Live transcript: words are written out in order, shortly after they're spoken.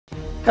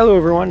Hello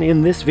everyone,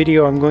 in this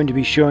video I'm going to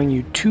be showing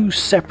you two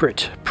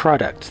separate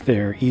products.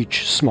 They're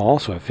each small,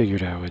 so I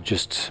figured I would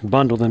just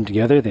bundle them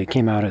together. They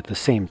came out at the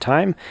same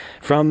time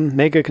from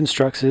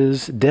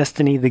Construx's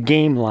Destiny the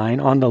Game line.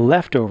 On the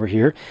left over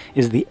here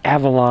is the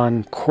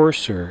Avalon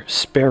Courser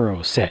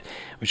Sparrow set,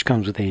 which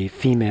comes with a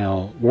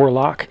female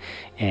warlock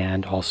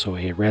and also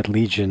a Red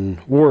Legion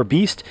war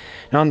beast.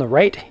 And on the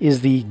right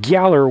is the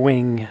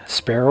Gjallarwing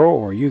Sparrow,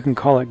 or you can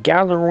call it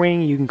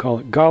Gjallarwing, you can call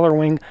it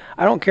Gjallarwing.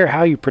 I don't care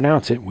how you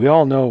pronounce it, we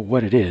all know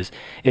what it is.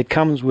 It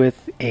comes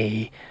with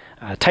a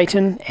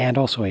Titan and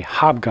also a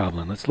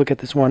Hobgoblin. Let's look at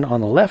this one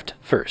on the left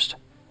first.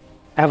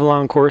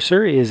 Avalon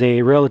Courser is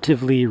a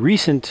relatively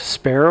recent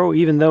Sparrow,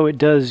 even though it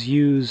does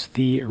use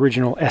the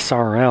original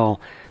SRL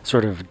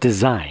sort of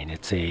design.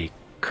 It's a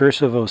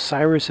Curse of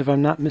Osiris, if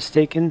I'm not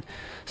mistaken,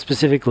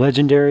 specific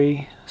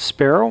legendary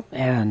Sparrow,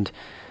 and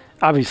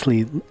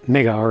obviously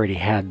Mega already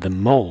had the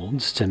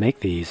molds to make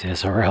these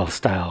SRL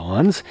style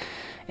ones,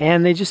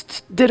 and they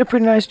just did a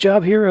pretty nice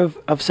job here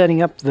of setting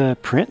up the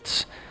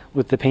prints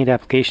with the paint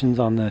applications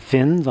on the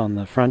fins on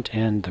the front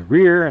and the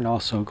rear, and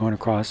also going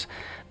across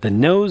the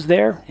nose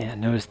there. And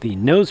notice the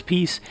nose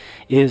piece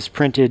is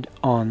printed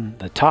on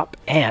the top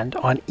and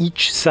on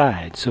each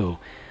side, so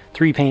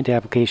 3 paint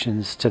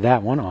applications to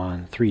that one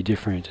on 3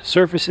 different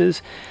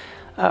surfaces.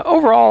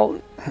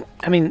 Overall,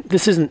 I mean,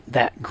 this isn't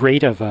that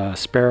great of a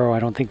Sparrow. I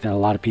don't think that a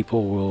lot of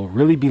people will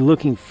really be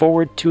looking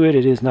forward to it.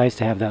 It is nice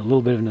to have that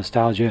little bit of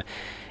nostalgia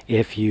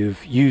if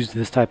you've used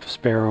this type of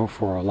Sparrow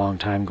for a long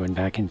time, going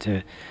back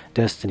into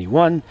Destiny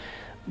 1.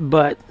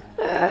 But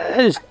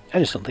I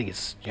just don't think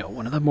it's, you know,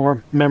 one of the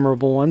more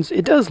memorable ones.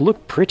 It does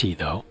look pretty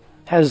though.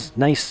 Has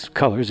nice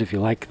colors if you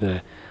like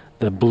the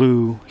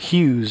blue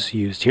hues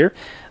used here.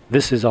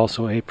 This is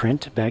also a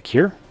print back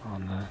here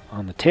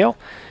on the tail,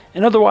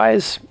 and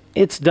otherwise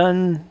it's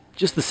done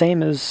just the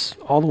same as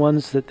all the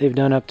ones that they've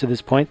done up to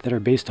this point that are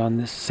based on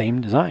this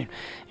same design.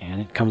 And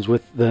it comes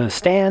with the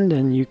stand,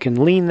 and you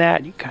can lean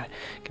that. You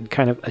can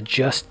kind of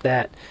adjust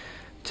that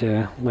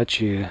to let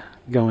you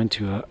go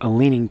into a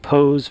leaning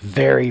pose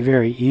very,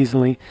 very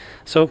easily.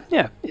 So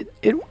yeah,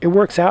 it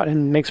works out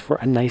and makes for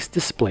a nice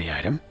display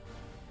item.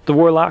 The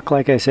Warlock,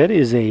 like I said,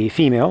 is a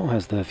female,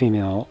 has the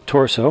female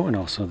torso and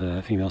also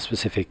the female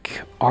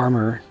specific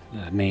armor,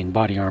 the main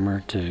body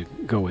armor to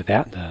go with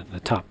that,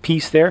 the top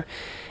piece there.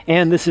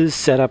 And this is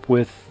set up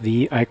with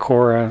the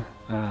Ikora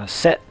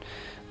set.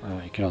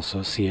 You can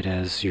also see it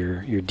as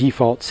your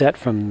default set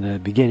from the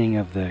beginning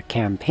of the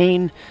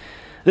campaign.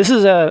 This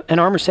is an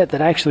armor set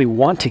that I actually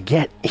want to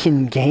get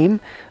in-game,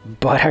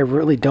 but I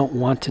really don't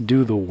want to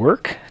do the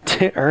work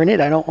to earn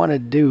it. I don't want to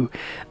do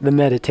the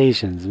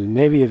meditations.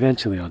 Maybe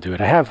eventually I'll do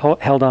it. I have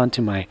held on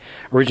to my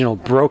original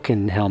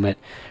broken helmet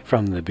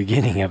from the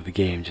beginning of the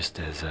game just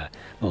as a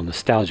little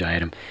nostalgia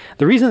item.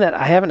 The reason that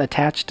I haven't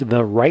attached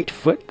the right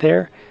foot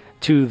there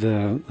to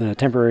the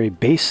temporary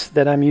base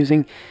that I'm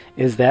using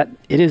is that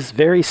it is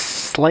very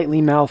slightly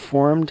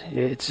malformed.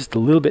 It's just a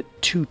little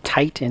bit too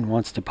tight and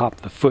wants to pop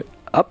the foot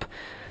up.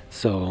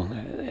 So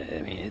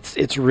I mean,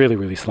 it's really,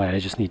 really slight. I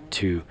just need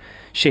to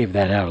shave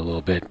that out a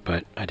little bit,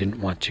 but I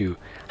didn't want to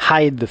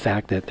hide the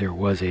fact that there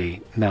was a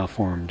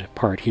malformed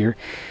part here.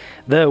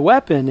 The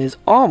weapon is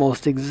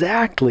almost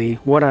exactly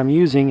what I'm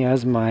using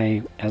as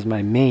my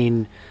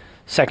main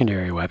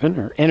secondary weapon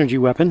or energy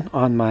weapon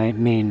on my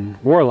main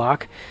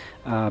Warlock,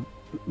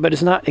 but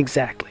it's not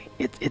exactly.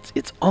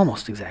 It's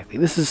almost exactly.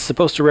 This is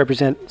supposed to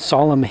represent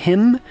Solemn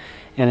Hymn,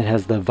 and it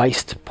has the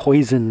Viced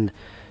Poison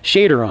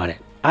shader on it.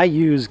 I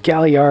use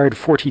Galliard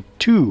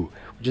 42,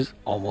 which is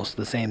almost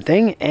the same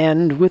thing,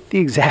 and with the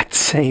exact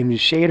same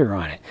shader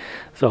on it.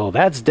 So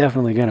that's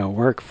definitely going to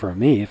work for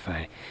me if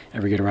I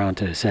ever get around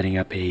to setting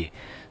up a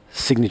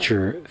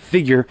signature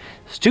figure.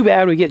 It's too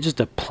bad we get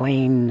just a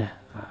plain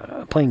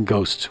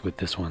ghost with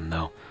this one,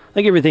 though.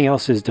 Like everything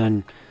else is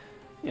done,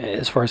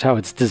 as far as how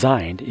it's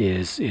designed,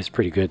 is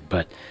pretty good,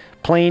 but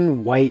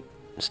plain white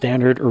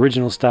standard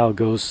original style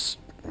ghosts,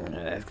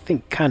 I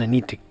think, kind of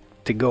need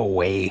to go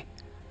away.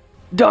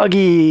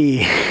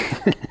 Doggy!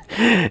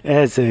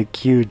 That's a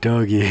cute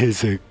doggy.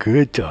 It's a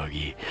good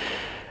doggy.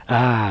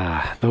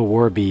 Ah, the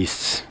war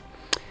beasts.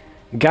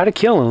 Gotta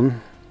kill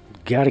them.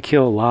 Gotta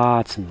kill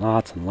lots and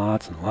lots and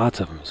lots and lots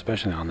of them,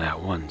 especially on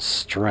that one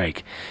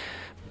strike.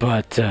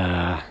 But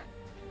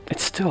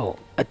it's still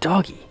a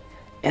doggy.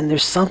 And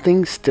there's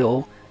something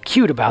still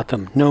cute about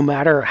them, no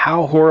matter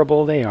how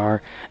horrible they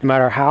are, no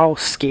matter how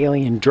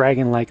scaly and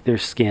dragon-like their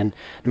skin,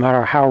 no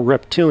matter how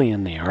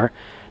reptilian they are,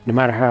 no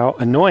matter how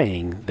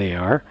annoying they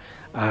are.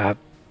 There's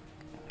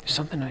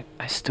something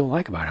I still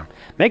like about them.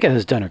 Mega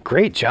has done a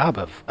great job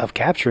of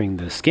capturing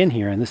the skin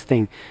here, and this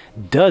thing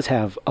does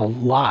have a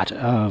lot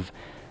of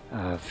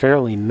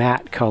fairly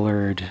matte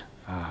colored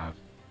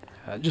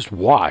just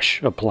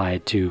wash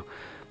applied to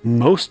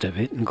most of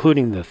it,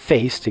 including the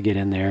face to get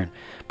in there and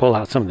pull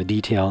out some of the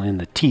detail in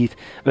the teeth,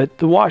 but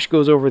the wash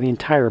goes over the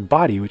entire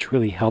body, which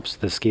really helps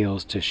the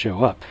scales to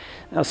show up.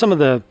 Now some of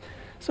the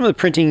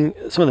printing,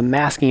 some of the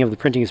masking of the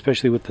printing,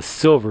 especially with the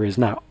silver, is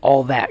not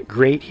all that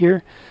great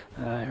here,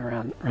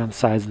 around the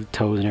sides of the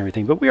toes and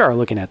everything, but we are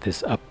looking at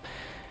this up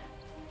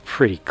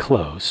pretty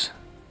close.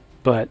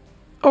 But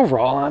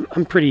overall,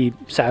 I'm pretty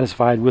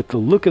satisfied with the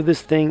look of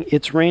this thing.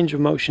 Its range of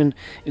motion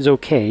is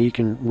okay. You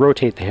can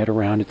rotate the head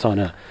around. It's on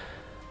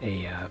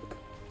a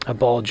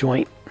ball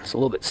joint. It's a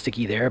little bit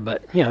sticky there,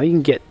 but you know, you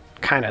can get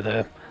kind of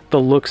the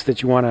looks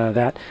that you want out of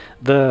that.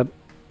 The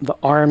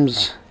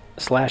arms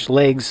 /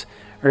 legs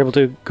are able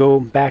to go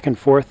back and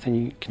forth, and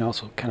you can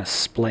also kind of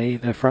splay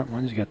the front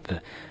ones. You got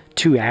the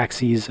 2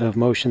 axes of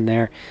motion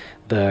there.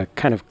 The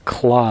kind of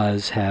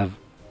claws have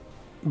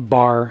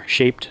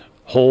bar-shaped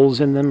holes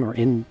in them, or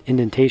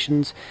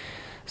indentations,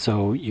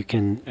 so you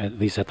can, at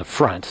least at the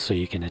front, so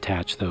you can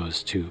attach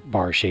those to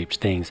bar-shaped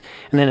things.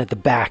 And then at the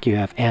back you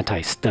have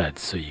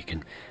anti-studs, so you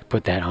can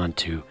put that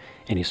onto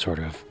any sort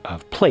of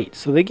plate.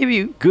 So they give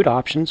you good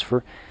options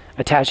for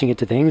attaching it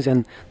to things,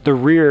 and the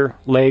rear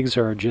legs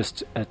are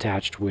just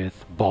attached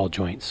with ball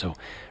joints, so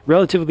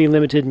relatively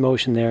limited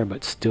motion there,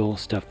 but still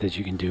stuff that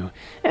you can do.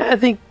 And I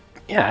think,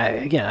 yeah,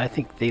 again, I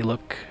think they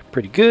look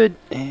pretty good.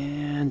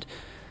 And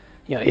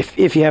you know,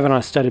 if you have it on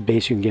a studded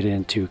base, you can get it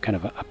into kind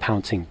of a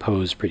pouncing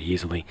pose pretty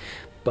easily.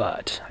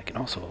 But I can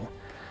also,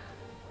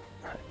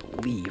 I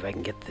believe I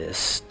can get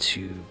this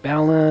to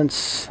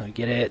balance. Let me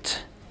get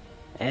it.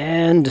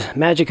 And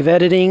magic of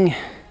editing.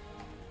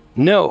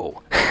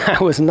 No, I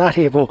was not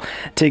able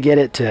to get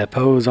it to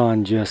pose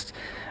on just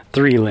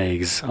 3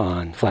 legs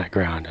on flat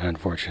ground.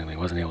 Unfortunately,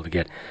 wasn't able to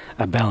get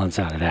a balance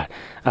out of that.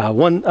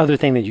 One other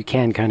thing that you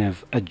can kind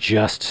of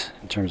adjust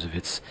in terms of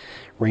its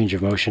range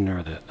of motion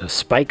are the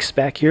spikes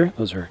back here.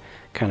 Those are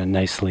kind of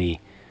nicely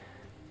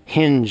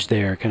hinged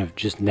there, kind of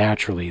just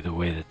naturally the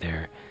way that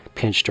they're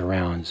pinched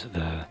around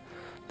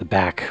the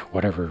back,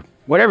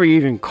 whatever you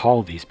even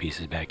call these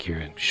pieces back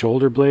here.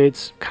 Shoulder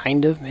blades,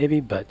 kind of, maybe,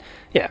 but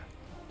yeah.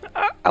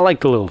 I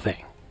like the little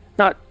thing.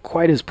 Not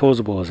quite as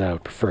posable as I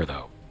would prefer,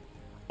 though.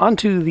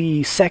 Onto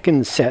the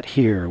second set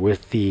here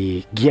with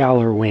the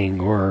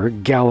Gjallarwing or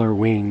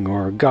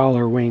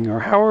Gjallarwing or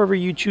however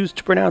you choose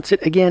to pronounce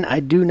it. Again, I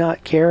do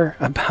not care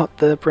about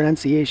the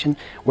pronunciation.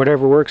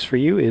 Whatever works for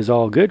you is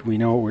all good. We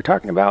know what we're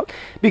talking about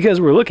because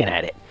we're looking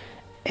at it.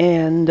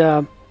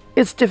 And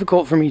it's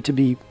difficult for me to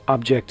be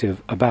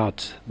objective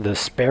about the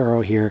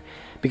Sparrow here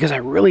because I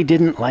really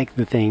didn't like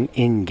the thing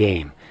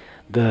in-game.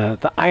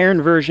 The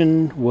iron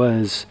version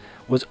was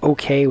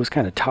okay, was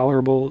kind of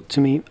tolerable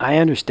to me. I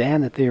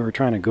understand that they were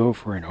trying to go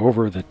for an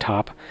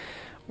over-the-top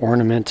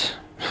ornament,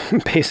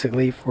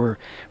 basically, for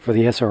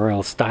the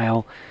SRL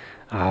style.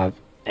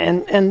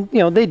 And you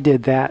know, they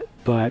did that,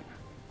 but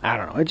I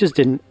don't know, it just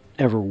didn't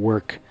ever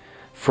work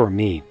for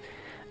me.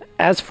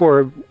 As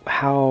for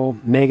how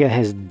Mega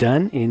has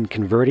done in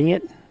converting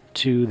it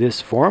to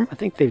this form, I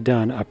think they've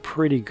done a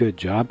pretty good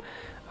job.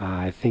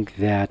 I think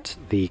that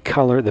the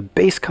color, the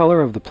base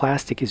color of the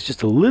plastic is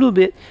just a little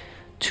bit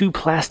too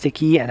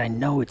plasticky, and I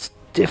know it's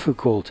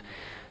difficult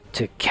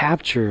to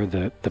capture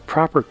the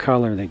proper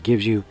color that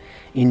gives you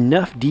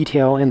enough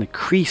detail in the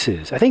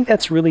creases. I think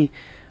that's really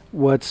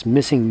what's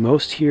missing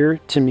most here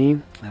to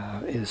me,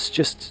 is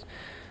just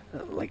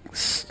like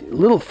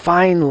little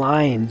fine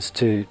lines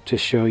to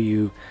show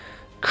you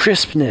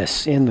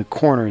crispness in the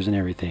corners and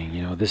everything.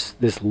 You know,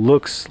 this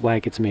looks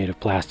like it's made of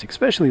plastic,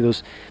 especially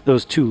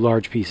those 2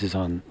 large pieces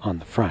on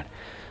the front.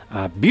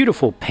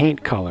 Beautiful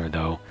paint color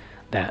though.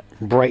 That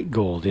bright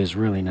gold is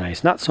really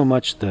nice. Not so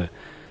much the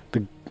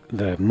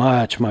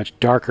much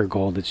darker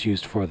gold that's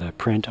used for the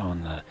print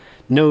on the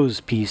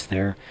nose piece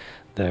there.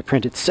 The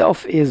print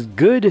itself is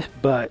good,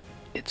 but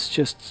it's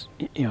just,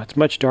 you know, it's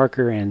much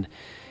darker, and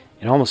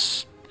it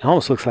almost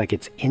looks like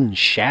it's in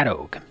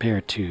shadow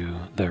compared to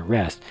the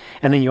rest.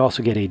 And then you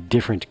also get a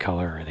different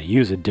color, or they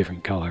use a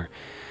different color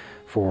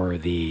for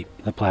the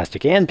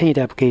plastic and paint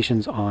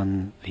applications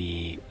on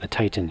the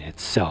Titan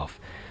itself.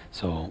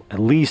 So at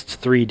least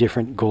 3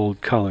 different gold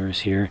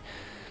colors here.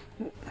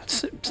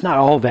 It's not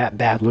all that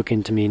bad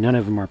looking to me. None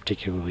of them are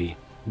particularly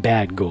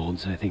bad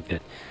golds. I think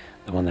that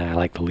the one that I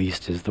like the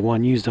least is the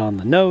one used on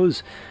the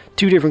nose.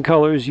 2 different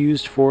colors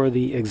used for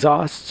the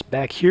exhausts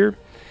back here.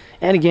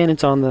 And again,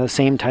 it's on the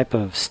same type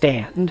of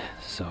stand,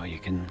 so you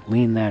can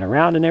lean that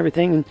around and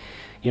everything. And,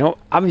 you know,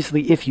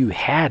 obviously if you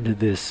had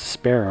this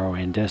Sparrow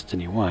in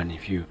Destiny 1,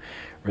 if you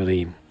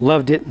really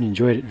loved it and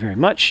enjoyed it very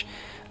much,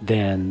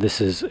 then this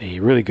is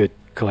a really good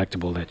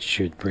collectible that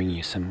should bring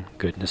you some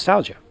good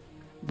nostalgia.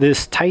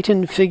 This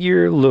Titan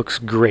figure looks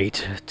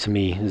great to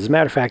me. As a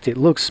matter of fact, it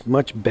looks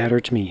much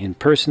better to me in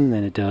person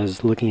than it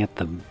does looking at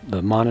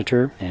the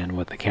monitor and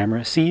what the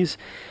camera sees.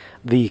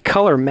 The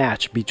color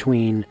match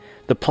between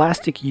the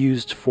plastic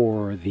used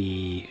for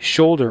the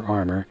shoulder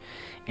armor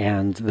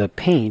and the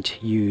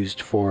paint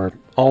used for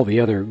all the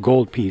other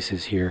gold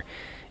pieces here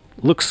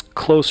looks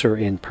closer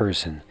in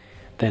person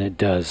than it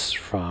does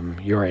from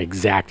your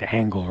exact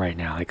angle right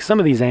now. Like some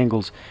of these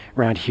angles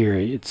around here,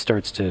 it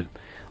starts to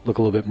look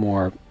a little bit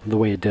more the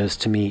way it does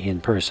to me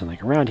in person.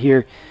 Like around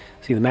here,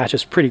 see, the match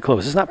is pretty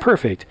close. It's not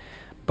perfect,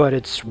 but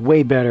it's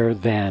way better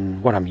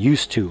than what I'm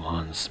used to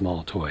on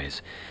small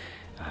toys.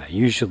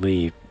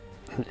 Usually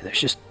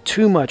there's just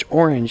too much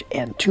orange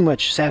and too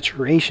much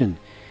saturation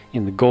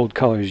in the gold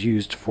colors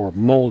used for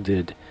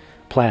molded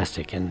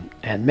plastic, and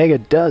Mega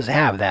does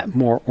have that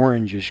more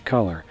orangish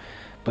color,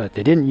 but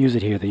they didn't use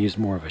it here. They used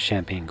more of a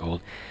champagne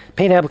gold.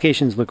 Paint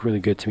applications look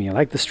really good to me. I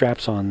like the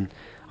straps on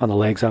the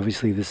legs.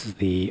 Obviously, this is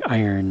the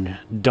Iron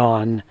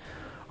Dawn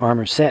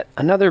armor set.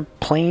 Another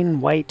plain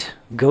white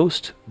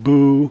Ghost.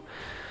 Boo.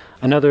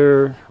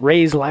 Another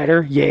Raise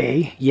Lighter.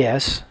 Yay.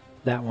 Yes,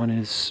 that one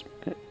is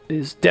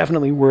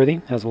definitely worthy.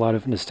 Has a lot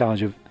of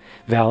nostalgia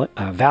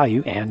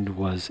value and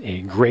was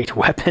a great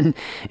weapon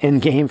in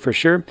game for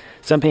sure.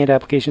 Some paint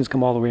applications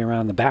come all the way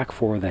around the back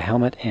for the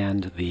helmet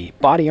and the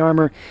body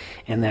armor,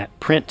 and that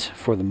print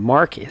for the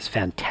mark is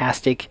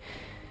fantastic.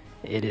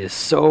 It is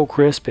so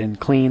crisp and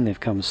clean. They've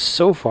come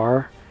so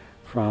far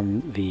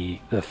from the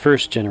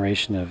first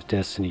generation of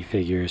Destiny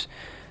figures.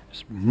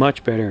 There's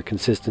much better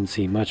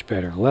consistency, much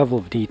better level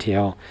of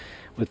detail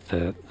with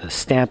the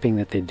stamping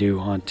that they do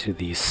onto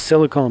these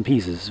silicone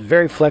pieces.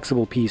 Very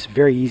flexible piece,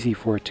 very easy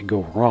for it to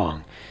go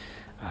wrong.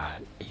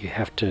 You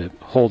have to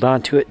hold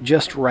on to it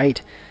just right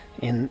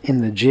in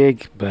the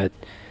jig, but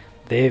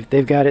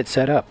they've got it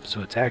set up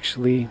so it's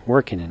actually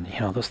working. And you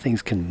know, those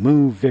things can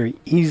move very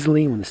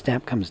easily when the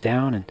stamp comes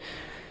down, and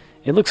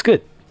it looks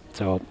good.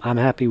 So I'm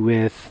happy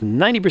with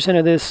 90%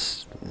 of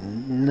this.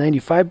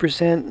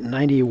 95%,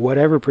 90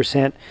 whatever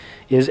percent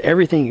is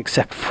everything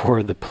except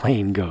for the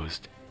plain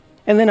Ghost.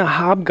 And then a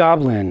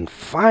Hobgoblin,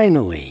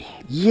 finally.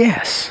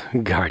 Yes,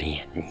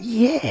 Guardian,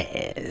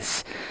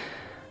 yes.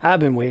 I've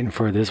been waiting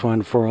for this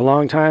one for a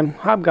long time.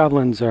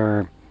 Hobgoblins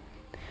are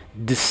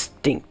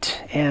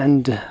distinct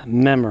and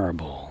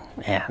memorable,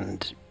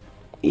 and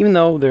even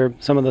though they're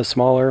some of the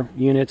smaller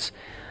units,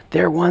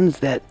 they're ones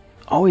that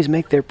always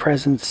make their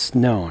presence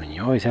known, and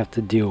you always have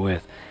to deal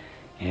with.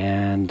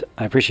 And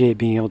I appreciate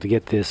being able to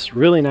get this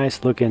really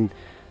nice looking,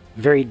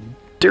 very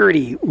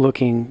dirty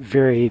looking,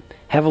 very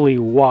heavily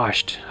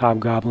washed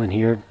Hobgoblin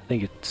here. I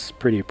think it's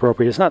pretty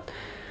appropriate. It's not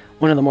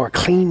one of the more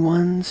clean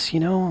ones, you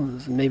know.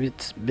 Maybe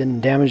it's been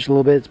damaged a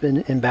little bit. It's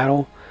been in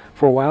battle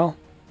for a while.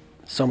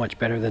 So much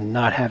better than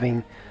not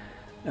having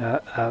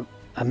a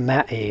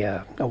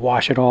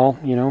wash at all,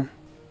 you know.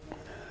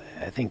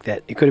 I think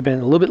that it could have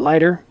been a little bit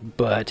lighter,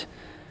 but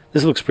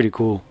this looks pretty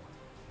cool,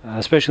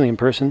 especially in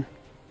person.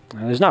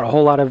 There's not a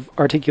whole lot of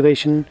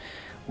articulation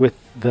with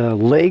the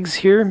legs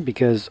here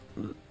because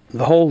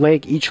the whole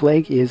leg, each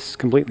leg is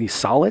completely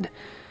solid,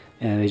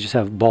 and they just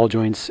have ball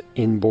joints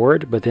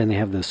inboard, but then they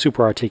have the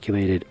super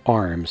articulated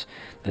arms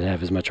that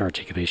have as much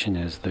articulation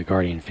as the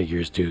Guardian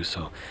figures do.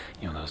 So,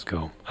 you know, those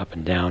go up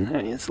and down.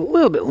 I mean, it's a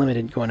little bit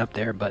limited going up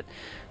there, but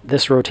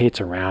this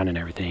rotates around and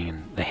everything,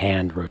 and the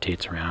hand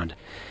rotates around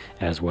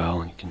as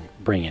well. You can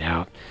bring it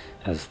out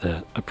as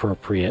the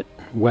appropriate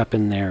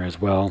weapon there as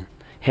well.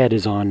 Head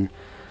is on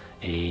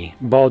a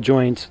ball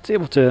joint. It's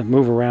able to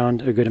move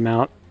around a good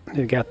amount.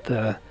 They've got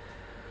the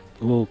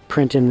little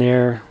print in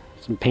there,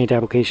 some paint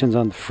applications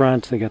on the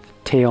front. They got the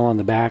tail on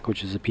the back,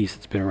 which is a piece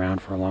that's been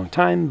around for a long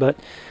time, but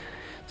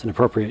it's an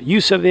appropriate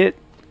use of it.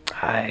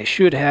 I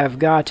should have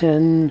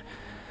gotten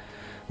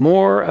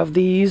more of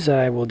these.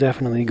 I will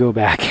definitely go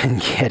back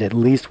and get at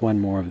least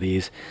one more of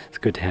these. It's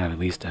good to have at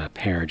least a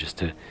pair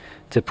just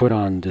to put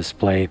on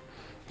display.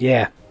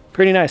 Yeah,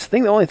 pretty nice. I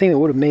think the only thing that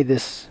would have made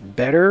this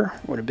better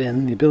would have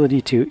been the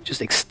ability to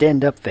just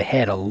extend up the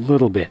head a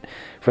little bit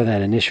for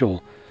that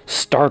initial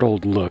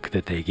startled look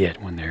that they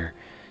get when they're,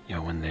 you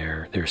know, when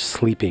they're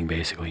sleeping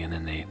basically, and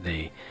then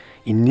they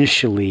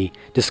initially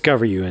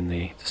discover you and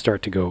they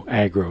start to go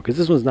aggro, because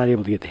this one's not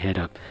able to get the head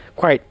up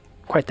quite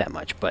that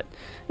much, but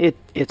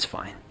it's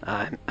fine.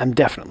 I'm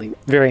definitely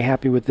very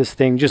happy with this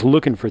thing. Just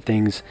looking for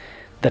things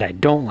that I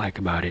don't like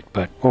about it,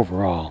 but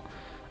overall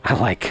I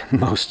like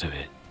most of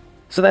it.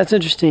 So that's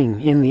interesting.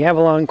 In the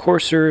Avalon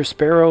Courser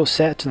Sparrow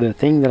set, the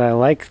thing that I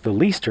like the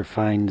least or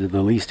find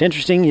the least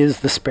interesting is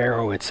the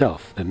Sparrow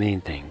itself, the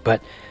main thing.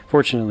 But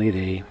fortunately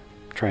they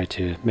try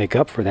to make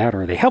up for that,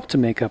 or they help to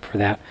make up for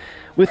that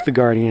with the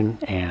Guardian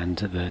and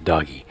the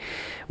doggy.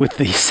 With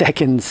the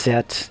second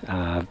set,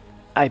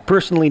 I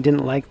personally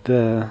didn't like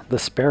the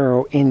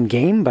Sparrow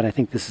in-game, but I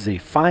think this is a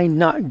fine,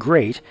 not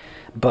great,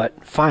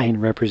 but fine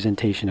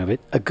representation of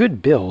it. A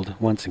good build,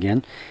 once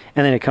again,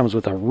 and then it comes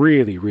with a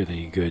really,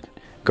 really good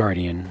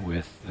Guardian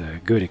with a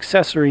good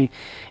accessory,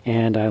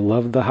 and I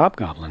love the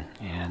Hobgoblin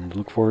and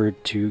look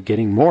forward to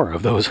getting more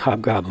of those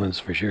Hobgoblins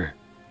for sure.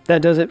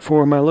 That does it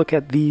for my look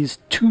at these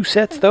two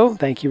sets though.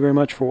 Thank you very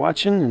much for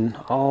watching, and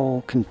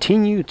I'll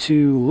continue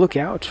to look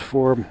out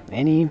for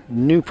any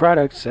new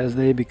products as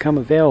they become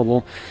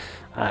available.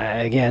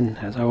 Again,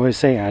 as I always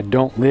say, I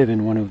don't live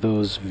in one of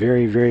those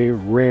very, very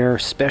rare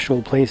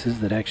special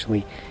places that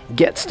actually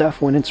get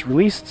stuff when it's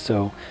released,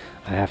 so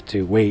I have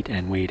to wait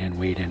and wait and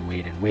wait and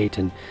wait and wait,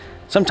 and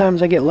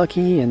sometimes I get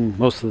lucky, and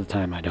most of the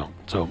time I don't.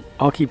 So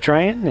I'll keep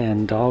trying,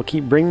 and I'll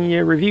keep bringing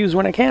you reviews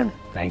when I can.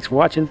 Thanks for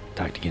watching.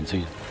 Talk to you again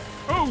soon.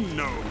 Oh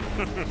no!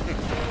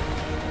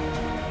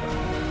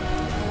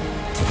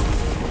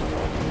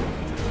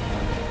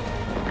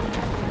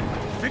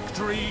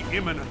 Victory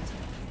imminent.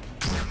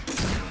 2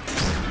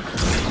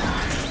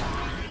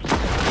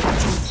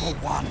 for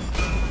 1.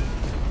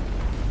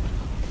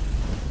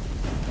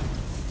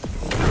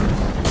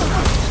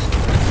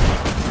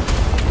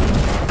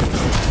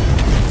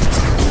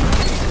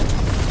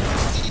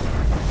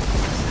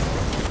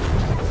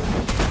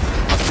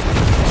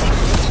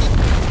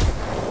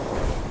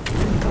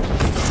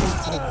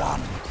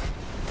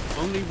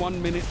 Only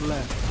 1 minute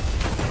left.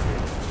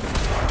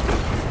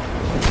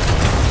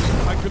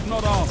 I could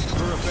not ask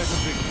for a better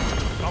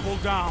victory. Double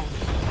down.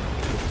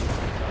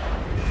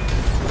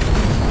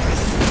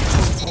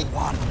 For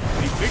one.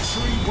 A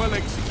victory well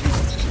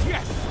executed.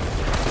 Yes!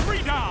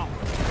 3 down!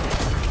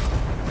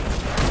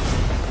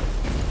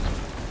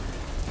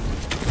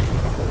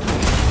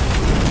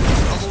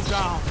 Double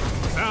down.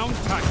 Sound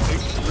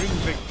tactics bring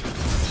victory.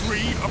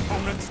 3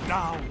 opponents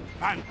down.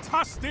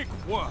 Fantastic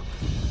work!